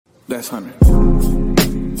That's Hunter.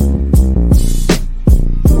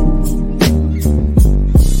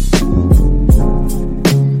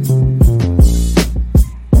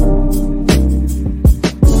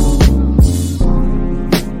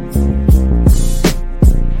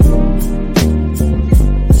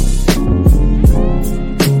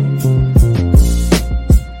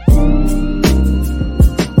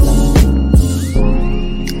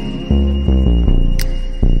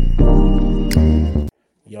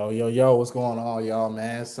 Yo, what's going on, y'all,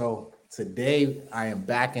 man? So today I am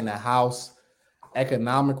back in the house.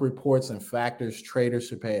 Economic reports and factors traders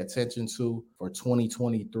should pay attention to for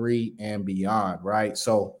 2023 and beyond, right?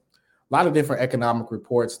 So a lot of different economic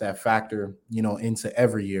reports that factor, into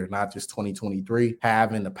every year, not just 2023,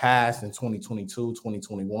 have in the past in 2022,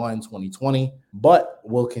 2021, 2020, but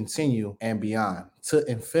will continue and beyond to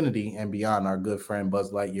infinity and beyond, our good friend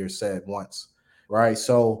Buzz Lightyear said once, right?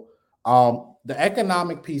 So the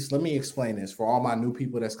economic piece, let me explain this for all my new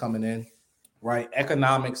people that's coming in, right?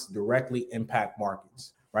 Economics directly impact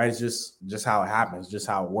markets, right? It's just how it happens, just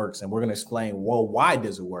how it works. And we're going to explain, well, why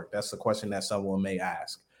does it work? That's the question that someone may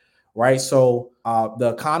ask, right? So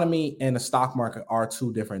the economy and the stock market are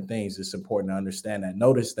two different things. It's important to understand that.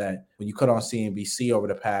 Notice that when you cut on CNBC over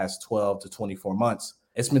the past 12 to 24 months,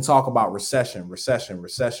 it's been talk about recession,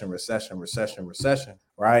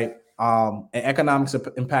 right? And economics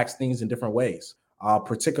impacts things in different ways,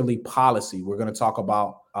 particularly policy. We're going to talk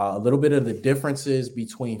about a little bit of the differences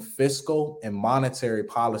between fiscal and monetary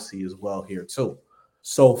policy as well here too.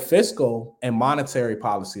 So fiscal and monetary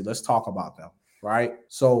policy, let's talk about them, right?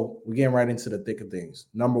 So we're getting right into the thick of things.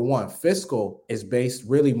 Number one, fiscal is based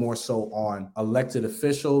really more so on elected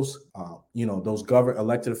officials, those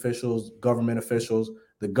elected officials, government officials,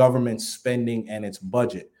 the government spending and its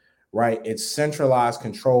budget, right? It's centralized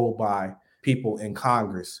control by people in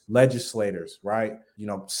Congress, legislators, right?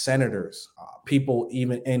 Senators, people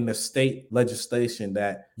even in the state legislation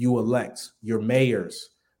that you elect, your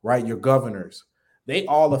mayors, right? Your governors. They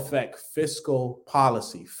all affect fiscal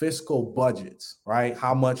policy, fiscal budgets, right?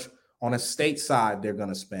 How much on a state side they're going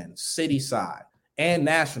to spend, city side and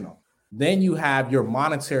national. Then you have your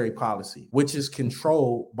monetary policy, which is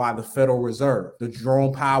controlled by the Federal Reserve, the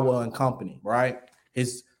Jerome Powell and company, right?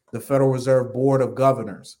 It's the Federal Reserve Board of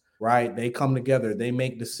Governors, right? They come together, they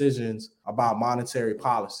make decisions about monetary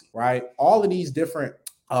policy, right? All of these different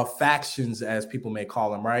factions, as people may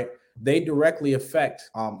call them, right? They directly affect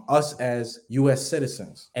us as U.S.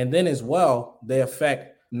 citizens. And then as well, they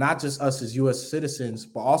affect not just us as U.S. citizens,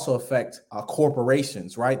 but also affect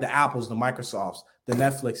corporations, right? The Apples, the Microsofts, the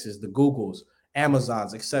Netflixes, the Googles,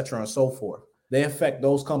 Amazons, etc., and so forth. They affect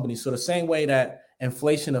those companies. So the same way that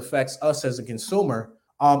inflation affects us as a consumer,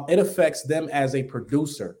 it affects them as a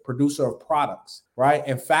producer of products, right?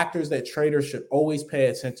 And factors that traders should always pay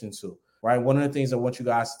attention to, right? One of the things I want you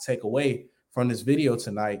guys to take away from this video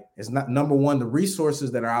tonight is not, number one, the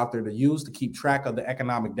resources that are out there to use to keep track of the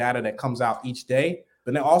economic data that comes out each day,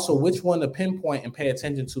 but then also which one to pinpoint and pay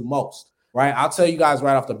attention to most, right? I'll tell you guys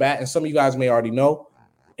right off the bat, and some of you guys may already know,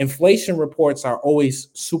 inflation reports are always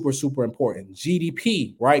super, super important.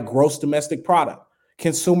 GDP, right? Gross domestic product,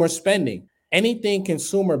 consumer spending, anything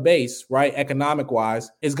consumer based, right? Economic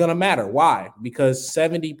wise is going to matter. Why? Because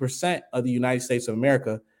 70% of the United States of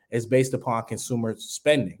America is based upon consumer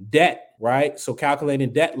spending. Debt, right? So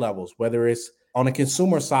calculating debt levels, whether it's on the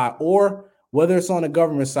consumer side or whether it's on the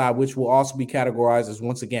government side, which will also be categorized as,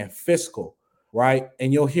 once again, fiscal, right?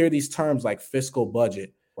 And you'll hear these terms like fiscal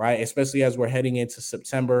budget, right? Especially as we're heading into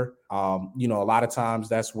September. A lot of times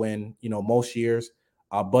that's when, most years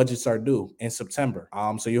budgets are due in September.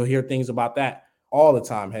 So you'll hear things about that all the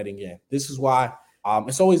time heading in. This is why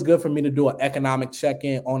it's always good for me to do an economic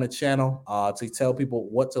check-in on the channel to tell people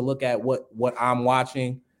what to look at, what I'm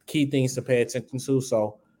watching, key things to pay attention to.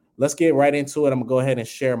 So let's get right into it. I'm going to go ahead and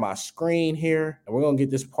share my screen here, and we're going to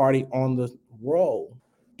get this party on the roll.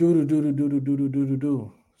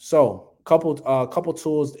 So couple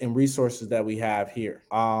tools and resources that we have here.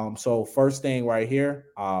 So first thing right here,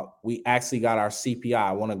 we actually got our CPI.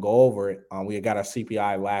 I want to go over it. We got our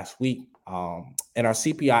CPI last week. And our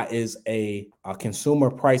CPI is a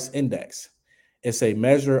consumer price index. It's a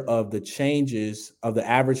measure of the changes of the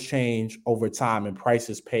average change over time in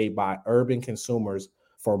prices paid by urban consumers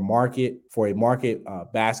for a market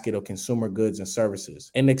basket of consumer goods and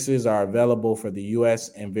services. Indexes are available for the U.S.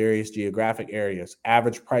 and various geographic areas.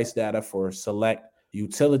 Average price data for select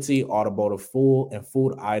utility, automotive,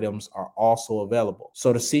 food items are also available.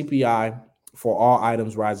 So the CPI for all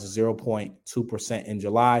items rises 0.2% in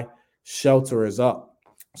July. Shelter is up.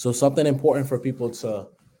 So something important for people to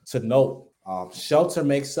note, shelter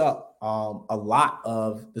makes up a lot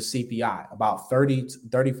of the CPI, about 30,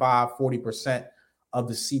 35, 40% of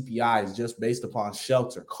the CPI is just based upon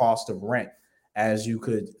shelter, cost of rent, as you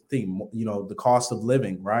could think, the cost of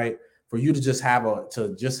living, right? For you to just have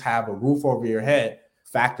a roof over your head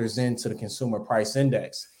factors into the consumer price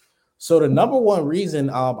index. So the number one reason,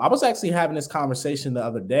 I was actually having this conversation the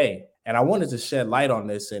other day, and I wanted to shed light on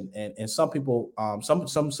this. And some people, some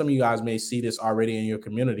of you guys may see this already in your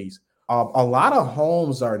communities. A lot of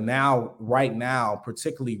homes are right now,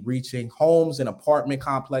 particularly reaching homes and apartment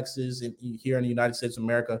complexes here in the United States of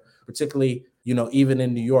America, particularly, even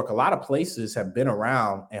in New York. A lot of places have been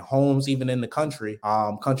around, and homes even in the country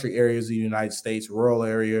areas of the United States, rural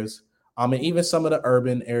areas, and even some of the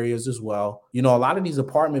urban areas as well. A lot of these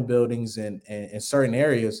apartment buildings in certain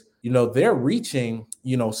areas, they're reaching,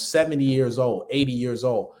 70 years old, 80 years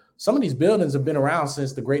old. Some of these buildings have been around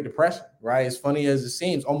since the Great Depression, right? As funny as it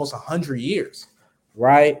seems, almost 100 years,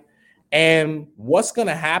 right? And what's going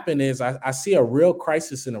to happen is I see a real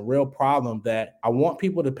crisis and a real problem that I want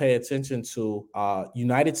people to pay attention to.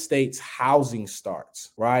 United States housing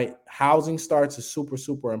starts, right? Housing starts is super,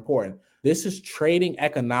 super important. This is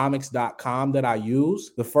tradingeconomics.com that I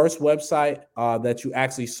use. The first website that you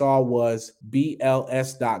actually saw was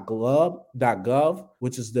bls.gov,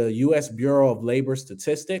 which is the U.S. Bureau of Labor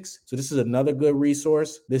Statistics. So this is another good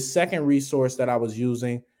resource. This second resource that I was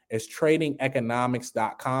using is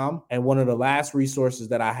tradingeconomics.com. And one of the last resources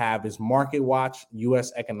that I have is MarketWatch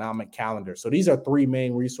U.S. Economic Calendar. So these are three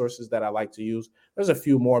main resources that I like to use. There's a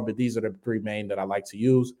few more, but these are the three main that I like to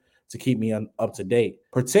use to keep me up to date.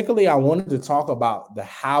 Particularly, I wanted to talk about the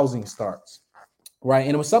housing starts, right?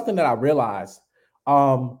 And it was something that I realized,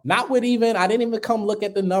 I didn't even come look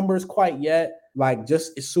at the numbers quite yet, like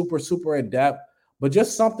just super, super in depth, but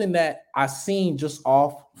just something that I seen just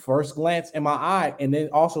off first glance in my eye. And then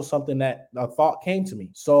also something that a thought came to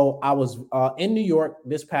me. So I was in New York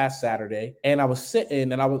this past Saturday, and I was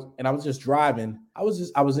sitting and I was just driving. I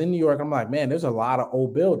was in New York. I'm like, man, there's a lot of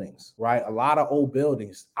old buildings, right? A lot of old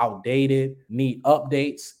buildings, outdated, need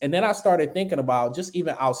updates. And then I started thinking about just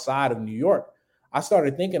even outside of New York, I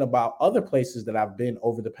started thinking about other places that I've been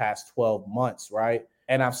over the past 12 months, right?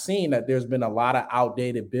 And I've seen that there's been a lot of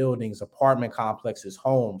outdated buildings, apartment complexes,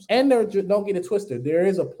 homes. And don't get it twisted, there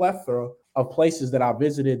is a plethora of places that I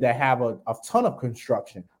visited that have a ton of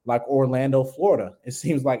construction, like Orlando, Florida. It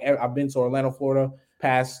seems like I've been to Orlando, Florida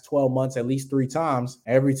past 12 months at least 3 times.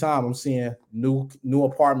 Every time I'm seeing new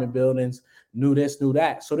apartment buildings, new this, new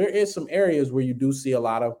that. So there is some areas where you do see a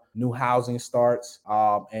lot of new housing starts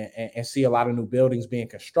and see a lot of new buildings being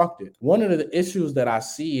constructed. One of the issues that I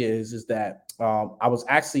see is that I was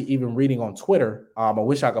actually even reading on Twitter. I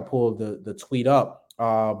wish I could pull the tweet up,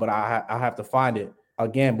 but I have to find it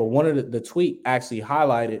again. But one of the tweet actually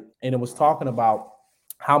highlighted, and it was talking about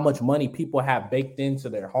how much money people have baked into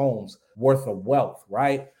their homes worth of wealth,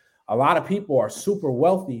 right? A lot of people are super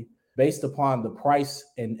wealthy based upon the price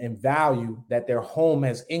and value that their home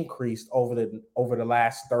has increased over the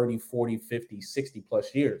last 30, 40, 50, 60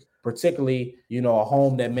 plus years. Particularly, a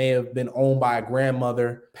home that may have been owned by a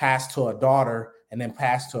grandmother, passed to a daughter, and then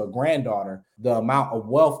passed to a granddaughter. The amount of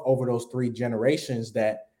wealth over those 3 generations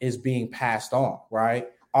that is being passed on, right?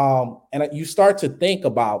 And you start to think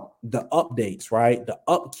about the updates, right? The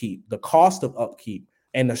upkeep, the cost of upkeep,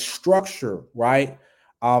 and the structure, right?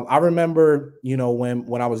 I remember,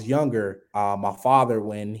 when I was younger, my father,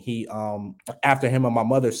 when he, after him and my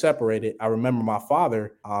mother separated, I remember my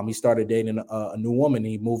father, he started dating a new woman.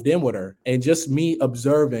 He moved in with her, and just me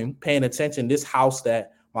observing, paying attention, this house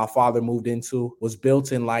that my father moved into was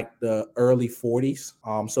built in like the early 40s.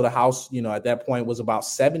 So the house, at that point was about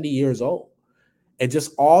 70 years old. And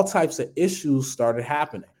just all types of issues started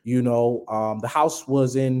happening. The house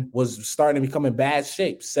was starting to become in bad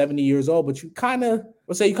shape, 70 years old, but you kind of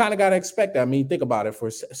got to expect that. I mean, think about it,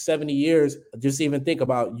 for 70 years, just even think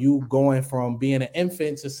about you going from being an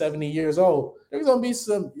infant to 70 years old. There's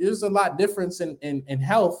a lot difference in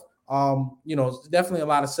health. Definitely a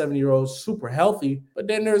lot of 70-year-olds super healthy, but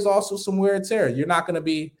then there's also some wear and tear. You're not going to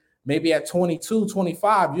be, maybe at 22,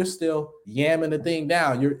 25, you're still yamming the thing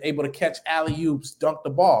down. You're able to catch alley-oops, dunk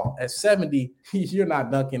the ball. At 70, you're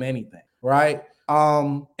not dunking anything, right?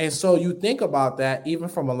 And so you think about that even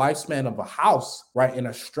from a lifespan of a house, right, in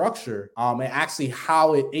a structure, and actually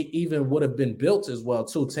how it even would have been built as well,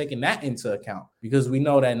 too, taking that into account, because we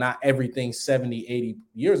know that not everything 70, 80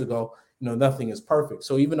 years ago, nothing is perfect.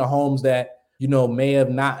 So even the homes that may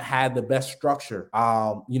have not had the best structure,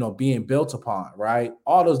 being built upon, right?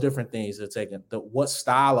 All those different things are taken. What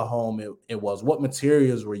style of home it was, what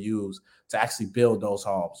materials were used to actually build those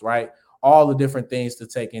homes, right? All the different things to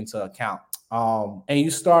take into account. And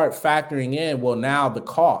you start factoring in, well, now the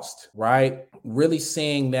cost, right? Really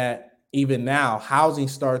seeing that even now, housing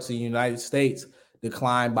starts in the United States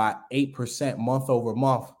declined by 8% month over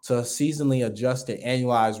month to a seasonally adjusted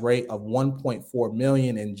annualized rate of 1.4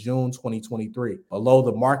 million in June 2023, below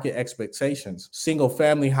the market expectations. Single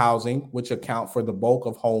family housing, which account for the bulk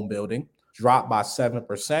of home building, dropped by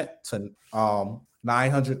 7% to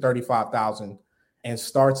 935,000, and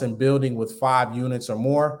starts in building with 5 units or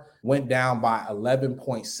more went down by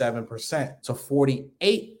 11.7% to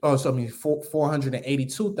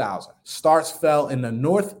 482,000. Starts fell in the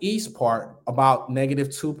northeast part about negative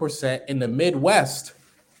 2%. In the Midwest,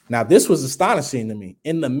 now this was astonishing to me.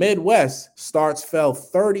 In the Midwest, starts fell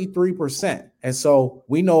 33%. And so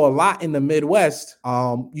we know a lot in the Midwest,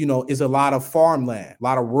 is a lot of farmland, a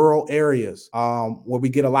lot of rural areas where we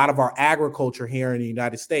get a lot of our agriculture here in the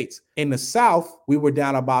United States. In the South, we were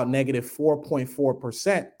down about negative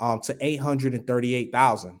 4.4% to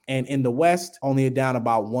 838,000. And in the West, only down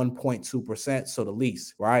about 1.2%, so the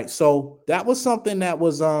least, right? So that was something that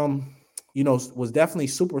was was definitely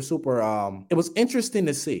super, it was interesting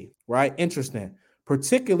to see, right? Interesting,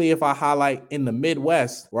 particularly if I highlight in the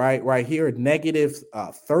Midwest, right here, negative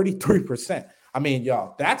 33%. I mean,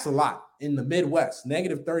 y'all, that's a lot in the Midwest,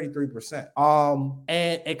 negative 33%.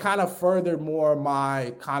 And it kind of furthered more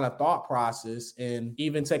my kind of thought process, and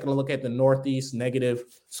even taking a look at the Northeast, negative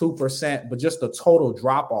 2%, but just the total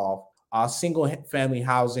drop off, single family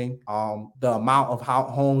housing, the amount of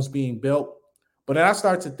homes being built. But then I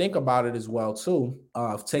started to think about it as well, too,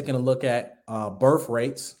 taking a look at birth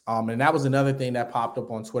rates. And that was another thing that popped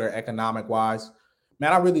up on Twitter economic-wise.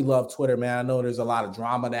 Man, I really love Twitter, man. I know there's a lot of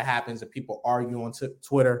drama that happens and people argue on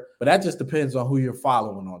Twitter, but that just depends on who you're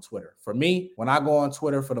following on Twitter. For me, when I go on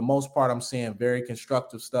Twitter, for the most part, I'm seeing very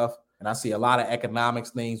constructive stuff. And I see a lot of economics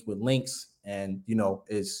things with links. And,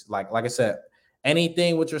 it's like I said,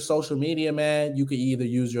 anything with your social media, man, you can either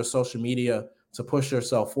use your social media to push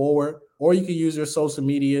yourself forward, or you can use your social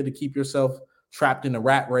media to keep yourself trapped in the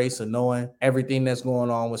rat race of knowing everything that's going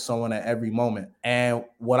on with someone at every moment. And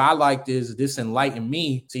what I liked is this enlightened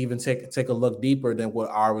me to even take a look deeper than what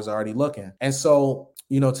I was already looking. And so,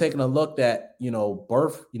 taking a look at,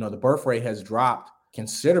 the birth rate has dropped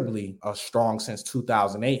considerably strong since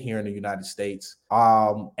 2008 here in the United States.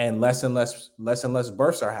 And less and less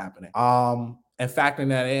births are happening. And factoring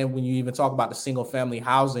that in, when you even talk about the single family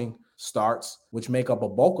housing starts, which make up a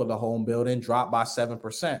bulk of the home building, dropped by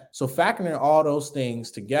 7%. So factoring all those things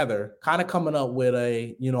together, kind of coming up with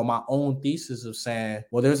my own thesis of saying,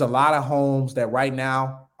 well, there's a lot of homes that right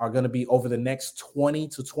now are going to be over the next 20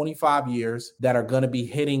 to 25 years that are going to be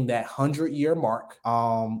hitting that 100-year mark.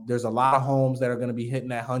 There's a lot of homes that are going to be hitting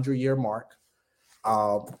that 100-year mark.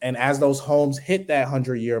 And as those homes hit that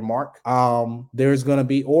 100-year mark, there's going to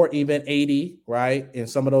be, or even 80, right? And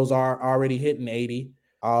some of those are already hitting 80.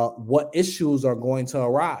 What issues are going to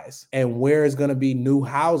arise, and where is going to be new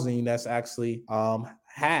housing that's actually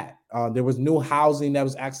had. There was new housing that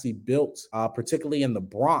was actually built, particularly in the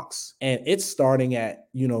Bronx, and it's starting at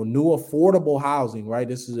new affordable housing, right?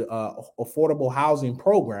 This is a affordable housing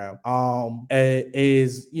program.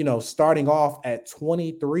 Is starting off at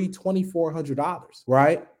 $2,400,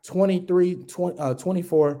 right?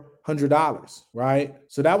 $2,400, right?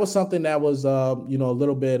 So that was something that was a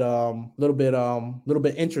little bit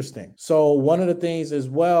interesting. So one of the things as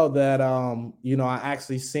well that I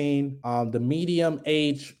actually seen the median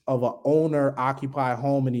age of an owner occupied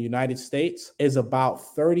home in the United States is about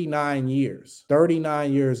 39 years.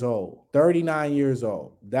 39 years old.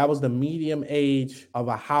 That was the median age of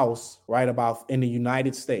a house, right, about in the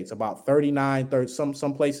United States, about 39, 30,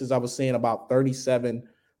 some places I was seeing about 37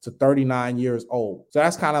 to 39 years old. So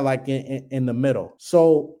that's kind of like in the middle.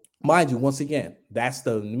 So mind you, once again, that's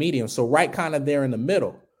the medium. So right kind of there in the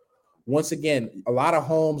middle. Once again, a lot of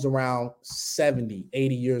homes around 70,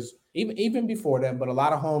 80 years, even before then, but a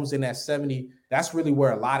lot of homes in that 70, that's really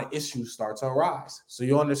where a lot of issues start to arise. So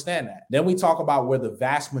you understand that. Then we talk about where the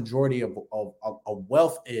vast majority of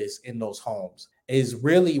wealth is in those homes. Is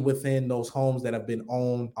really within those homes that have been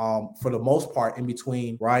owned for the most part in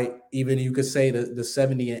between, right? Even you could say the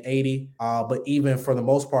 70 and 80, but even for the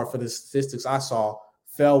most part, for the statistics I saw,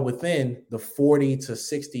 fell within the 40 to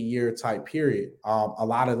 60 year type period. A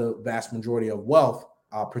lot of the vast majority of wealth,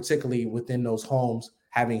 particularly within those homes,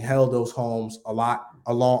 having held those homes a lot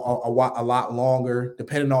longer,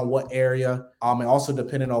 depending on what area, and also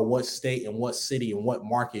depending on what state and what city and what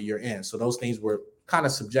market you're in. So those things were kind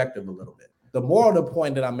of subjective a little bit. The moral of the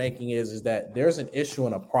point that I'm making is that there's an issue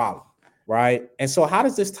and a problem, right? And so how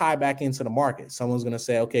does this tie back into the market? Someone's going to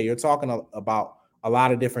say, okay, you're talking about a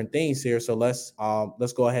lot of different things here. So let's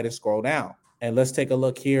go ahead and scroll down. And let's take a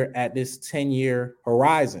look here at this 10-year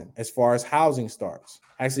horizon as far as housing starts.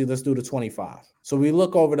 Actually, let's do the 25. So we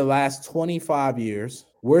look over the last 25 years,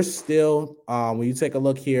 we're still, when you take a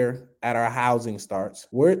look here at our housing starts,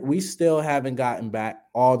 we still haven't gotten back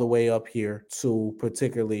all the way up here to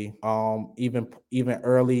particularly even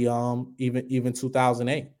early even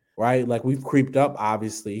 2008. Right? Like we've creeped up,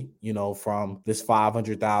 obviously, from this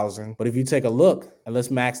 500,000. But if you take a look and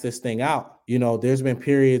let's max this thing out, there's been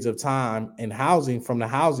periods of time in housing from the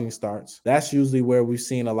housing starts. That's usually where we've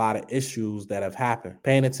seen a lot of issues that have happened.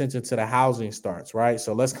 Paying attention to the housing starts, right?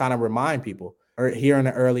 So let's kind of remind people. Here in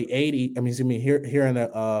the early 80s, here in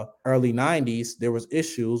the early 90s, there was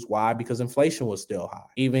issues. Why? Because inflation was still high.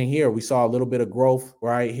 Even here, we saw a little bit of growth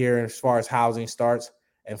right here as far as housing starts.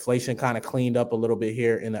 Inflation kind of cleaned up a little bit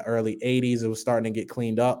here in the early 80s. It was starting to get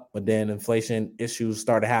cleaned up, but then inflation issues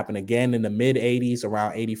started to happen again in the mid 80s,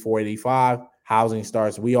 around 84, 85. Housing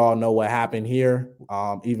starts. We all know what happened here.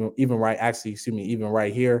 Even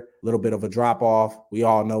right here, a little bit of a drop off. We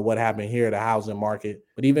all know what happened here, the housing market.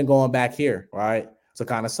 But even going back here, right, to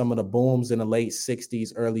kind of some of the booms in the late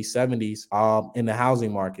 60s, early 70s in the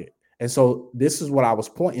housing market. And so this is what I was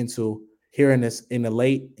pointing to. Here in the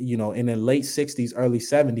late 60s, early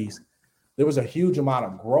 70s, there was a huge amount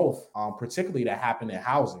of growth, particularly that happened in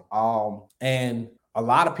housing. And a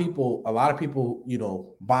lot of people,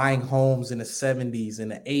 buying homes in the 70s, in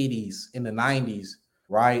the 80s, in the 90s,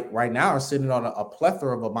 right now are sitting on a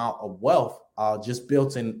plethora of amount of wealth just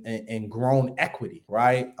built in grown equity,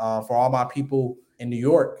 right? For all my people in New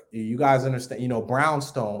York, you guys understand,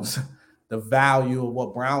 brownstones, the value of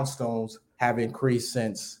what brownstones have increased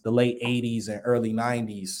since the late 80s and early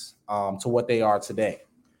 90s to what they are today,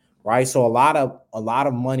 right? So a lot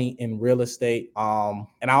of money in real estate. And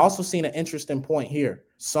I also seen an interesting point here.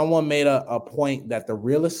 Someone made a point that the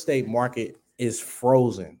real estate market is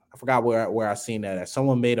frozen. I forgot where I seen that at.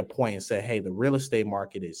 Someone made a point and said, hey, the real estate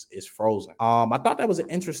market is frozen. I thought that was an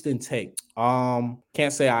interesting take. Can't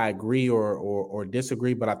say I agree or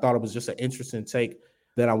disagree, but I thought it was just an interesting take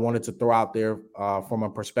that I wanted to throw out there from a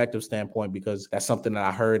perspective standpoint, because that's something that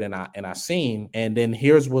I heard and I seen. And then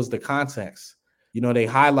here's was the context. They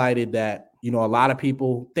highlighted that, a lot of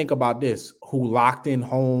people, think about this, who locked in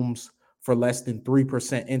homes for less than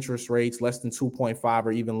 3% interest rates, less than 2.5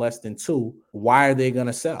 or even less than 2. Why are they going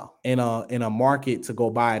to sell in a market to go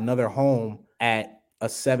buy another home at a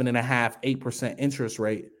 7.5%, 8% interest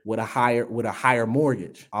rate with a higher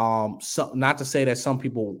mortgage? So not to say that some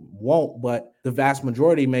people won't, but the vast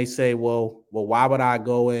majority may say, well, why would I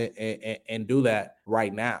go and do that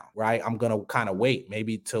right now? Right? I'm going to kind of wait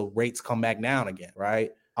maybe till rates come back down again.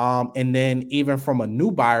 Right? And then even from a new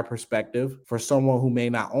buyer perspective, for someone who may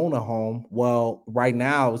not own a home, well, right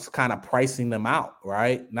now it's kind of pricing them out,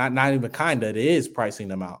 right? Not even kind of, it is pricing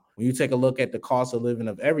them out. When you take a look at the cost of living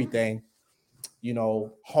of everything,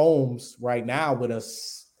 homes right now with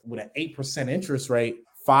an 8% interest rate,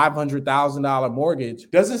 $500,000 mortgage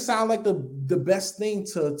doesn't sound like the best thing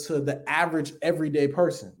to the average everyday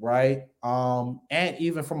person, right? And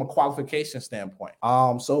even from a qualification standpoint.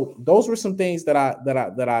 So those were some things that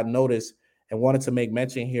I noticed and wanted to make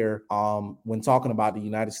mention here when talking about the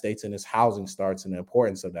United States and its housing starts and the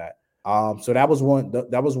importance of that. So that was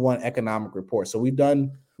one economic report. So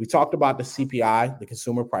we talked about the CPI, the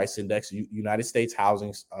Consumer Price Index, United States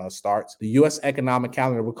housing starts, the U.S. economic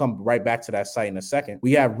calendar. We'll come right back to that site in a second.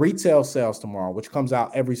 We have retail sales tomorrow, which comes out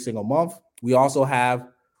every single month. We also have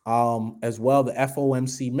as well the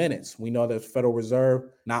FOMC minutes. We know that the Federal Reserve,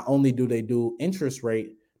 not only do they do interest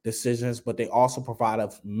rate decisions, but they also provide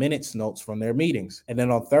us minutes notes from their meetings. And then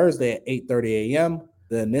on Thursday at 8:30 a.m.,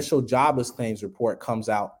 the initial jobless claims report comes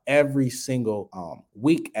out every single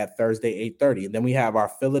week at Thursday, 8:30. And then we have our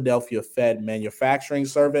Philadelphia Fed manufacturing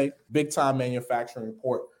survey, big time manufacturing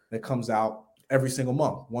report that comes out every single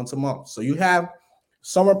month, once a month. So you have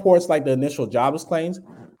some reports like the initial jobless claims,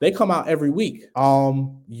 they come out every week.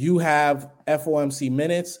 You have FOMC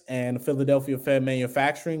minutes and Philadelphia Fed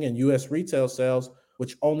manufacturing and U.S. retail sales,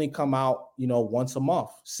 which only come out, once a month.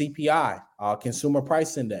 CPI, Consumer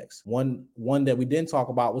Price Index. One that we didn't talk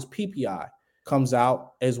about was PPI, comes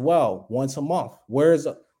out as well once a month. Where's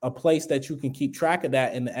a place that you can keep track of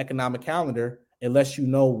that in the economic calendar, unless you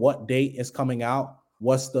know what date is coming out,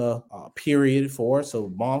 what's the period for,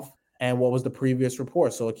 so month, and what was the previous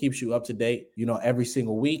report. So it keeps you up to date, every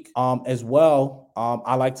single week. As well,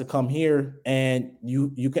 I like to come here and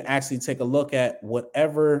you can actually take a look at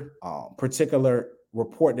whatever particular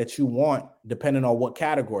report that you want, depending on what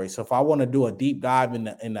category. So if I want to do a deep dive in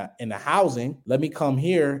the housing, let me come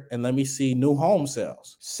here and let me see new home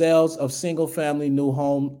sales of single family new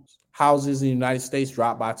homes houses in the United States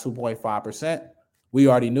dropped by 2.5%. We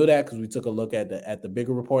already knew that because we took a look at the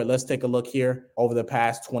bigger report. Let's take a look here over the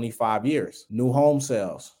past 25 years. New home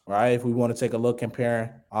sales, right? If we want to take a look comparing,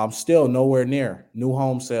 still nowhere near new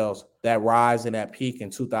home sales that rise in that peak in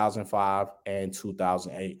 2005 and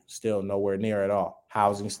 2008. Still nowhere near at all.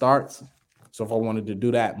 Housing starts. So if I wanted to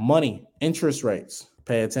do that, money, interest rates,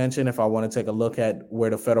 pay attention. If I want to take a look at where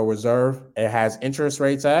the Federal Reserve, it has interest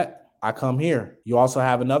rates at, I come here. You also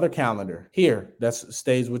have another calendar here that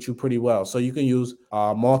stays with you pretty well. So you can use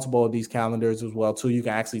multiple of these calendars as well too. You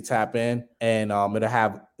can actually tap in and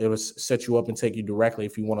it'll set you up and take you directly.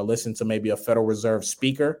 If you want to listen to maybe a Federal Reserve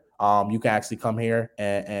speaker, you can actually come here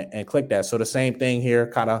and click that. So the same thing here,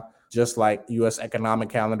 kind of just like U.S. economic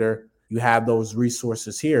calendar, you have those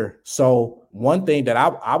resources here. So one thing that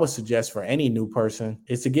I would suggest for any new person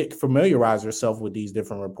is to familiarize yourself with these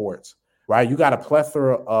different reports. Right? You got a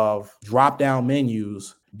plethora of drop-down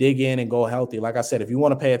menus, dig in and go healthy. Like I said, if you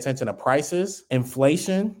want to pay attention to prices,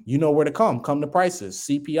 inflation, you know where to come to prices,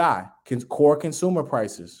 CPI, core consumer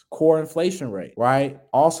prices, core inflation rate, right?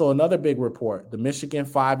 Also another big report, the Michigan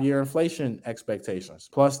 5-year inflation expectations,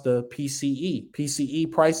 plus the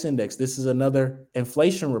PCE price index. This is another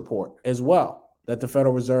inflation report as well that the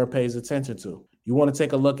Federal Reserve pays attention to. You want to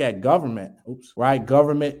take a look at government, right?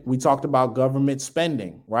 Government, we talked about government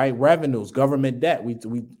spending, right? Revenues, government debt. We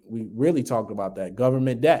really talked about that.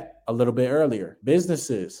 Government debt a little bit earlier.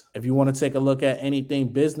 Businesses, if you want to take a look at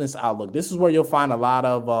anything business outlook, this is where you'll find a lot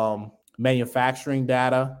of manufacturing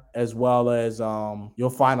data, as well as you'll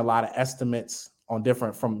find a lot of estimates from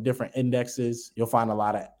different indexes. You'll find a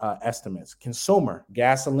lot of estimates. Consumer,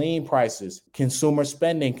 gasoline prices, consumer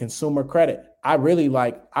spending, consumer credit. I really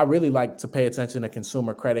like to pay attention to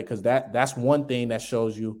consumer credit because that's one thing that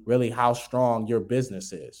shows you really how strong your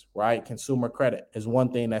business is, right? Consumer credit is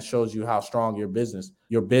one thing that shows you how strong your business,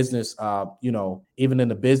 even in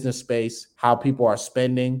the business space, how people are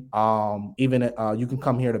spending. You can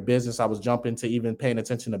come here to business. I was jumping to even paying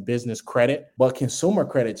attention to business credit, but consumer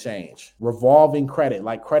credit change, revolving credit,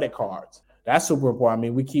 like credit cards. That's super important. I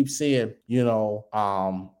mean, we keep seeing,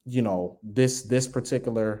 this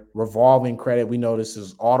particular revolving credit. We know this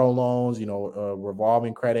is auto loans,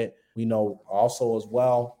 revolving credit. We know also as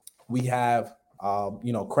well, we have,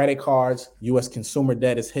 credit cards. U.S. consumer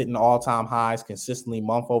debt is hitting all-time highs consistently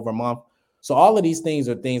month over month. So all of these things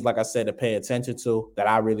are things, like I said, to pay attention to that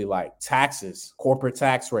I really like. Taxes, corporate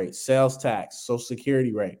tax rate, sales tax, Social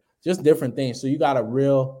Security rate. Just different things. So you got a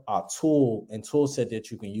real tool set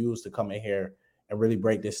that you can use to come in here and really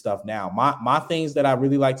break this stuff down. My things that I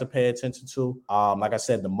really like to pay attention to, like I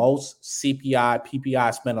said, the most CPI, PPI.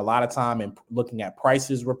 I spend a lot of time in looking at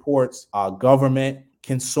prices reports, government,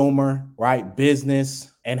 consumer, right,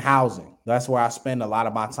 business, and housing. That's where I spend a lot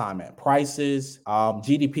of my time at. Prices,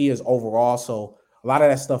 GDP is overall. So a lot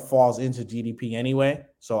of that stuff falls into GDP anyway.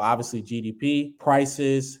 So obviously GDP,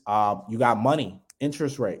 prices, you got money.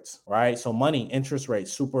 Interest rates, right? So money, interest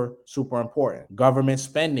rates, super, super important. Government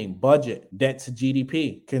spending, budget, debt to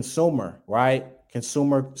GDP, consumer, right?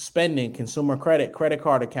 Consumer spending, consumer credit, credit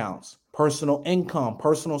card accounts, personal income,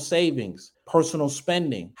 personal savings, personal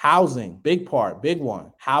spending, housing, big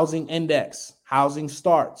one, housing index, housing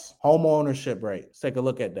starts, home ownership rate. Let's take a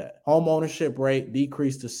look at that. Home ownership rate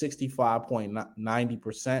decreased to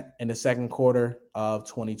 65.90% in the second quarter of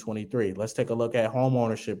 2023. Let's take a look at home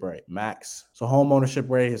ownership rate, max. So home ownership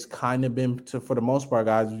rate has kind of been, for the most part,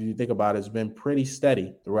 guys, if you think about it, it's been pretty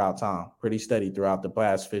steady throughout time, pretty steady throughout the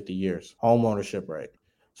past 50 years, home ownership rate.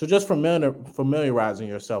 So just familiarizing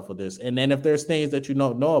yourself with this. And then if there's things that you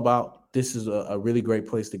don't know about, this is a really great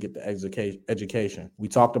place to get the education. We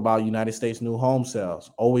talked about United States new home sales,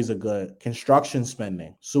 always a good. Construction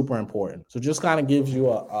spending, super important. So just kind of gives you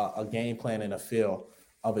a game plan and a feel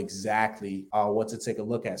of exactly what to take a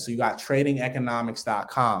look at. So you got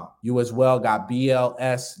tradingeconomics.com. You as well got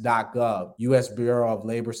BLS.gov, U.S. Bureau of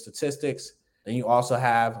Labor Statistics. Then you also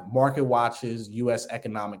have MarketWatch's U.S.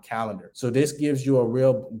 economic calendar. So this gives you a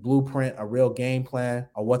real blueprint, a real game plan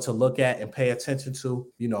of what to look at and pay attention to,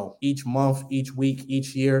 each month, each week,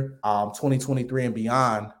 each year, 2023 and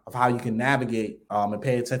beyond, of how you can navigate and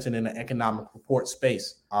pay attention in the economic report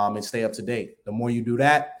space and stay up to date. The more you do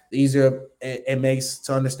that, the easier it makes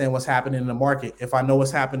to understand what's happening in the market. If I know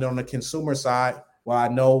what's happening on the consumer side, well, I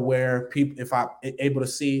know where people, if I'm able to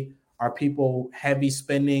see, are people heavy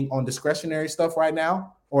spending on discretionary stuff right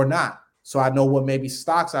now or not? So I know what maybe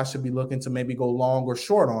stocks I should be looking to maybe go long or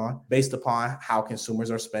short on based upon how consumers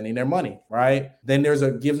are spending their money, right? Then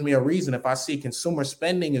gives me a reason. If I see consumer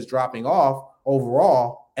spending is dropping off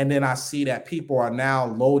overall, and then I see that people are now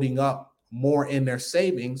loading up more in their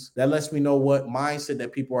savings, that lets me know what mindset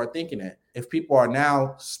that people are thinking at. If people are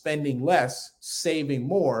now spending less, saving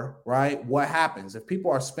more, right? What happens? If people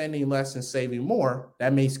are spending less and saving more,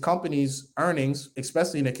 that means companies' earnings,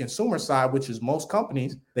 especially in the consumer side, which is most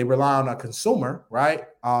companies, they rely on a consumer, right?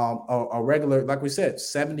 A regular, like we said,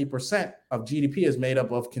 70% of GDP is made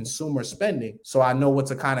up of consumer spending. So I know what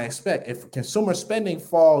to kind of expect. If consumer spending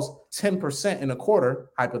falls 10% in a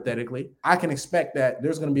quarter, hypothetically, I can expect that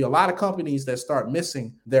there's going to be a lot of companies that start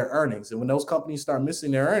missing their earnings. And when those companies start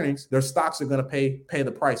missing their earnings, their stocks are going to pay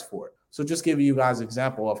the price for it. So just giving you guys an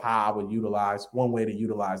example of how I would utilize one way to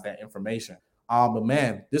utilize that information. But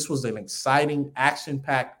man, this was an exciting,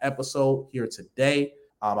 action-packed episode here today.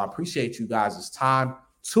 I appreciate you guys' time.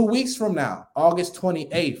 2 weeks from now, August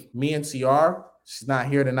 28th, me and TR, she's not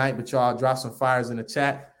here tonight, but y'all drop some fires in the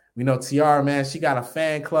chat. We know TR, man, she got a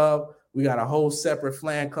fan club. We got a whole separate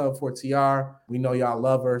fan club for TR. We know y'all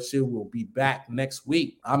love her. She will be back next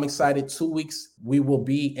week. I'm excited. 2 weeks, we will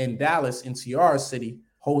be in Dallas, in TR City,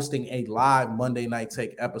 hosting a live Monday Night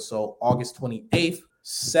Take episode, August 28th,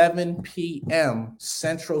 7 p.m.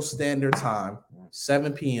 Central Standard Time,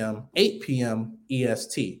 7 p.m., 8 p.m.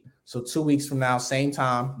 EST. So 2 weeks from now, same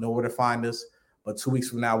time, know where to find us. But 2 weeks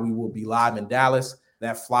from now, we will be live in Dallas.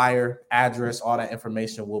 That flyer, address, all that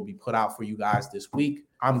information will be put out for you guys this week.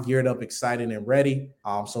 I'm geared up, excited, and ready.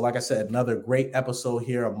 So like I said, another great episode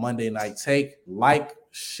here of Monday Night Take. Like,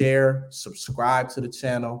 share, subscribe to the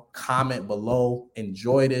channel, comment below.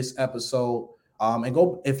 Enjoy this episode. And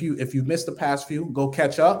go, if you missed the past few, go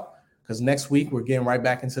catch up, because next week we're getting right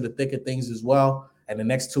back into the thick of things as well. And the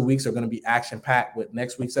next 2 weeks are going to be action-packed with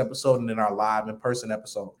next week's episode and then our live in-person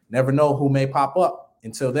episode. Never know who may pop up.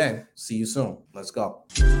 Until then, see you soon. Let's go.